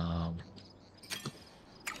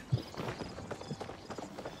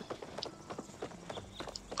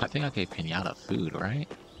 I think I gave Pinata food, right?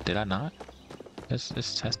 Did I not?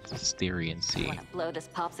 Let's test this theory and see. Wanna blow this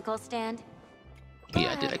popsicle stand?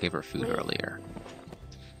 Yeah, I did. I gave her food earlier.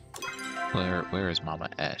 Where is Mama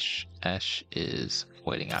Esh? Esh is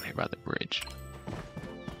waiting out here by the bridge.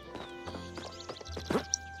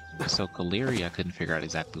 So Kaleri, I couldn't figure out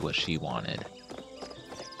exactly what she wanted.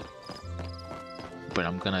 But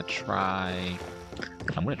I'm gonna try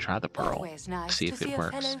the pearl. Always nice See to if it see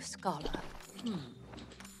works. a fellow scholar.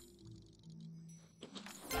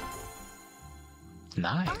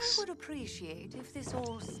 Nice. I would appreciate if this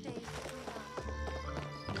all stayed.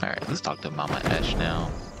 Alright, let's talk to Mama Esh now.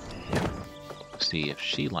 See if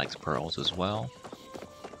she likes pearls as well.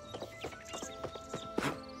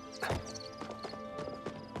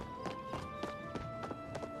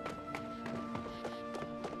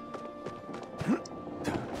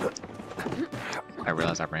 I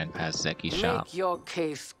realized I ran past Zeki's shop. Make your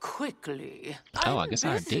case quickly. Oh, I I'm guess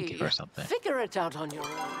I did busy. give her something. Figure it out on your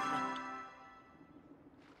own.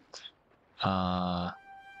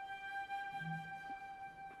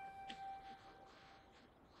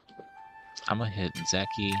 I'm gonna hit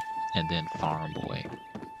Zeki and then Farm Boy.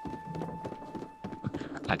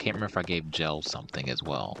 I can't remember if I gave Gel something as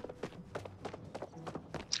well.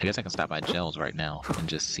 I guess I can stop by Gel's right now and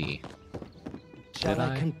just see. Did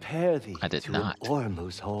I compare thee I did to not. an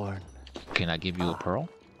Ormu's horn? Can I give you a pearl?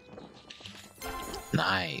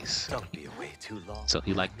 Nice. Don't be away too long. So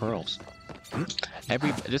he liked pearls.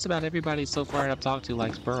 Just about everybody so far I've talked to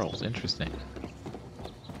likes pearls. Interesting.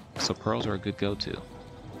 So pearls are a good go-to.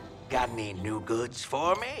 Got any new goods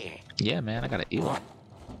for me? Yeah, man, I got an eel.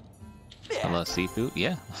 I love seafood.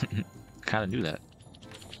 Yeah, kind of knew that.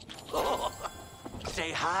 Oh,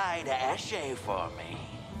 say hi to Eshe for me.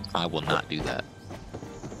 I will not do that.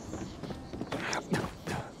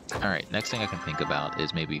 Alright, next thing I can think about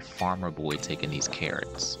is maybe Farmer Boy taking these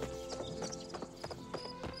carrots.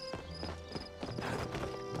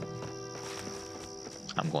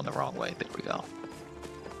 I'm going the wrong way. There we go.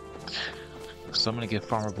 So I'm going to give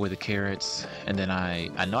Farmer Boy the carrots, and then I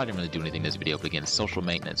know I didn't really do anything in this video, but again, social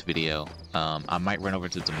maintenance video. I might run over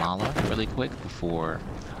to Tamala really quick before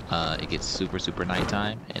it gets super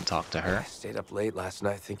nighttime and talk to her. I stayed up late last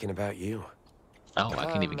night thinking about you. Oh, I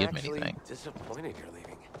can't even give him anything. Disappointed you're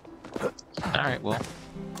leaving. Alright, well,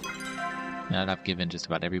 now that I've given just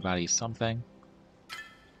about everybody something,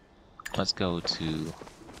 let's go to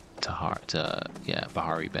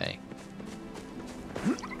Bahari Bay.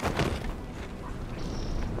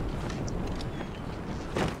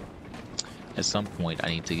 At some point, I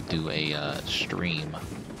need to do a stream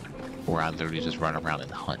where I literally just run around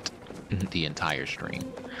and hunt the entire stream.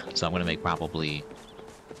 So I'm gonna make probably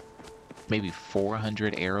maybe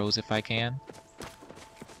 400 arrows if I can.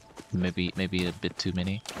 Maybe a bit too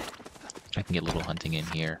many. I can get a little hunting in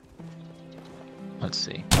here. Let's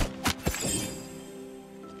see.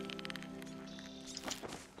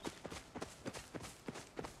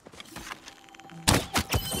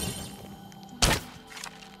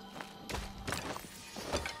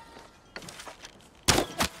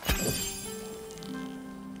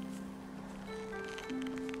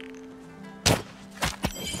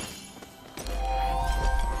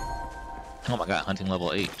 Oh my god, hunting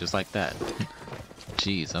level 8, just like that.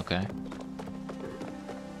 Jeez, okay.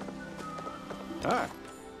 Hi.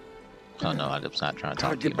 Oh no, I was not trying to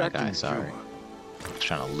talk to you, my guy, sorry. I was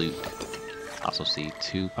trying to loot. Also see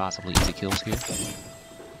 2 possibly easy kills here.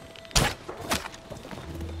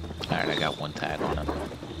 Alright, I got 1 tag on him.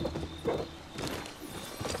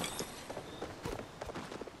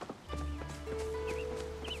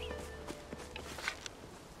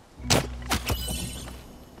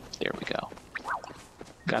 There we go.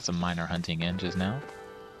 Got some minor hunting in just now.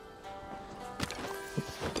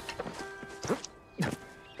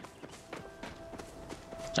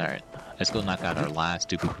 Alright, let's go knock out our last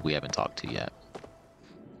 2 people we haven't talked to yet.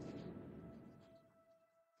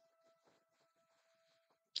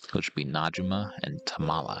 Which would be Najima and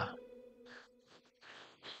Tamala.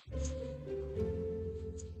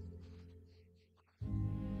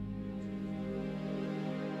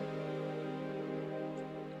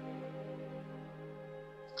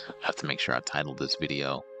 I have to make sure I titled this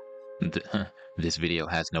video. This video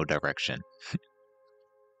has no direction.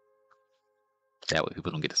 That way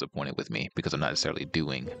people don't get disappointed with me because I'm not necessarily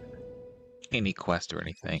doing any quest or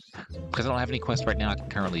anything. Because I don't have any quests right now I can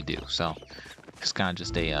currently do, so it's kind of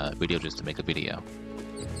just a video just to make a video.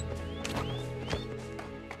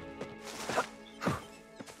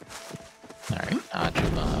 Alright,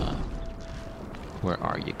 Ajuma, where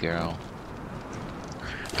are you, girl?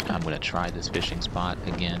 I'm gonna try this fishing spot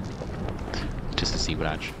again, just to see what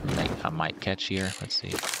I might catch here. Let's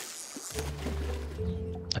see.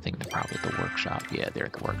 I think they're probably at the workshop. Yeah, they're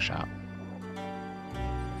at the workshop.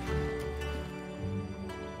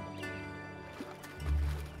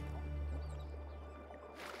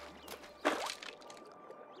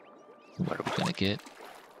 What are we gonna get?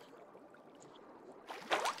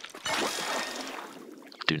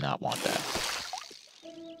 Do not want that.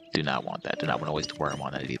 Do not want that. Do not want to waste a worm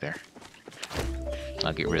on it either.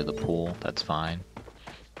 I'll get rid of the pool. That's fine.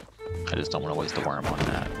 I just don't want to waste a worm on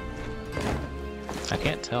that. I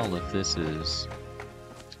can't tell if this is...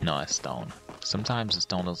 No, it's stone. Sometimes the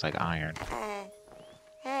stone looks like iron.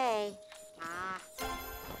 Hey.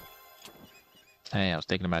 Hey, I was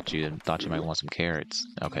thinking about you and thought you might want some carrots.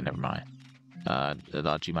 Okay, never mind. I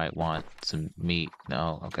thought you might want some meat.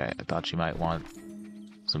 No, okay. I thought you might want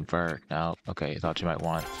some fur. No, okay. I thought you might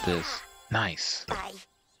want this. Nice. Bye.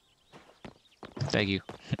 Thank you.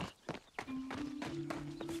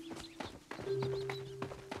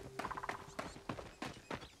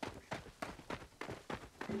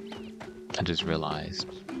 I just realized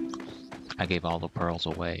I gave all the pearls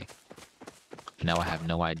away. Now I have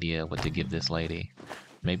no idea what to give this lady.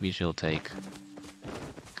 Maybe she'll take...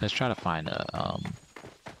 Let's try to find a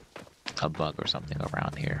bug or something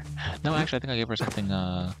around here. No, actually, I think I gave her something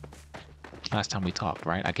last time we talked,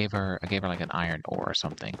 right? I gave her like an iron ore or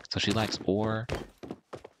something. So she likes ore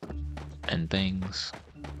and things.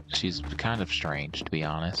 She's kind of strange, to be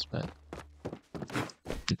honest, but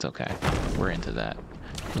it's okay. We're into that.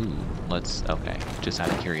 Ooh, okay. Just out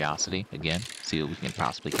of curiosity, again, see what we can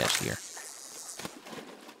possibly catch here.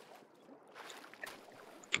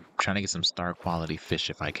 Trying to get some star quality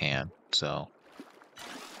fish if I can, so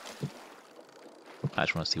I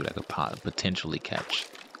just want to see what I could potentially catch.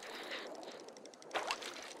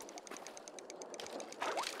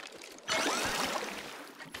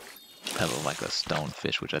 That looks like a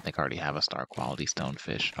stonefish, which I think I already have a star quality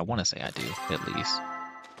stonefish. I want to say I do, at least.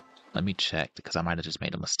 Let me check, because I might have just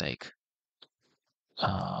made a mistake.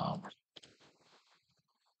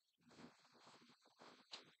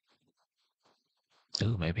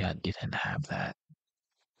 Ooh, maybe I didn't have that.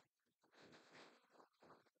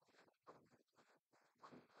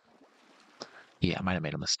 Yeah, I might have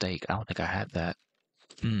made a mistake. I don't think I had that.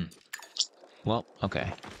 Well,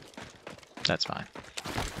 okay. That's fine.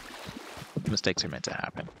 Mistakes are meant to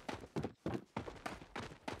happen.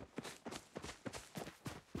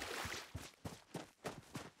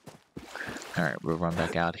 Alright, we'll run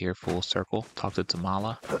back out here full circle. Talk to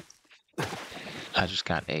Tamala. I just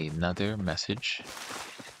got another message.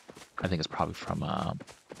 I think it's probably from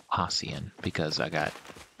Hassian, because I got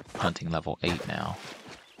hunting level 8 now.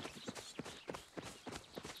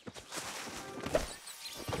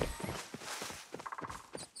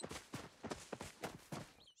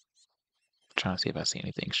 Trying to see if I see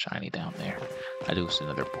anything shiny down there. I do see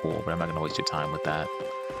another pool, but I'm not going to waste your time with that.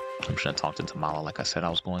 I'm just going to talk to Tamala like I said I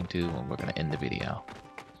was going to, and we're going to end the video.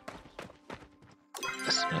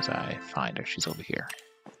 As soon as I find her, she's over here.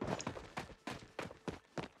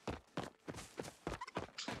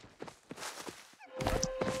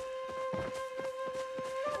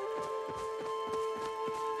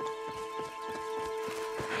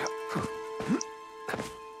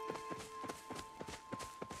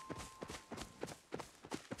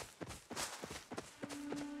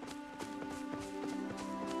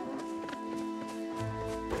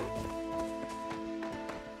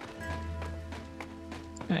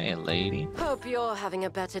 Hey, lady. Hope you're having a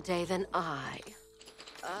better day than I.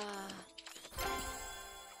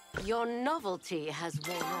 Your novelty has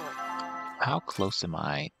worn off. How close am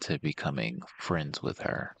I to becoming friends with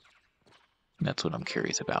her? That's what I'm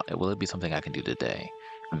curious about. Will it be something I can do today?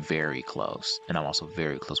 Very close. And I'm also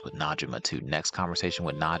very close with Najima, too. Next conversation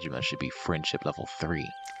with Najima should be friendship level 3.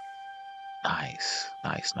 Nice.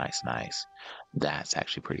 Nice, nice, nice. That's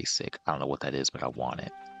actually pretty sick. I don't know what that is, but I want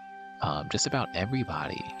it. Just about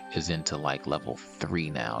everybody is into like level 3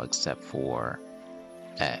 now, except for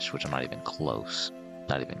Ash, which I'm not even close.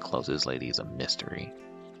 Not even close. This lady is a mystery.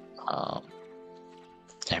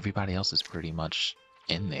 Everybody else is pretty much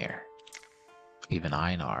in there. Even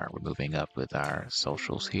Einar. We're moving up with our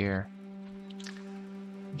socials here.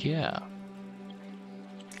 Yeah.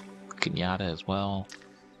 Kenyatta as well.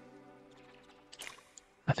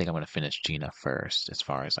 I think I'm gonna finish Gina first as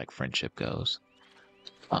far as like friendship goes.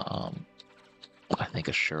 I think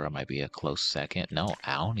Ashura might be a close second. No,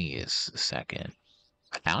 Aoni is second.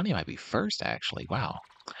 Aoni might be first, actually. Wow.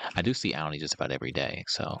 I do see Aoni just about every day,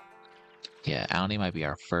 so... Yeah, Aoni might be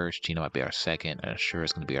our first, Gina might be our second, and Ashura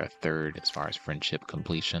is going to be our third as far as friendship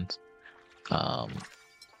completions.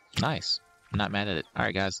 Nice. I'm not mad at it.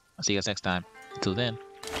 Alright, guys. I'll see you guys next time. Until then,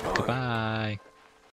 goodbye.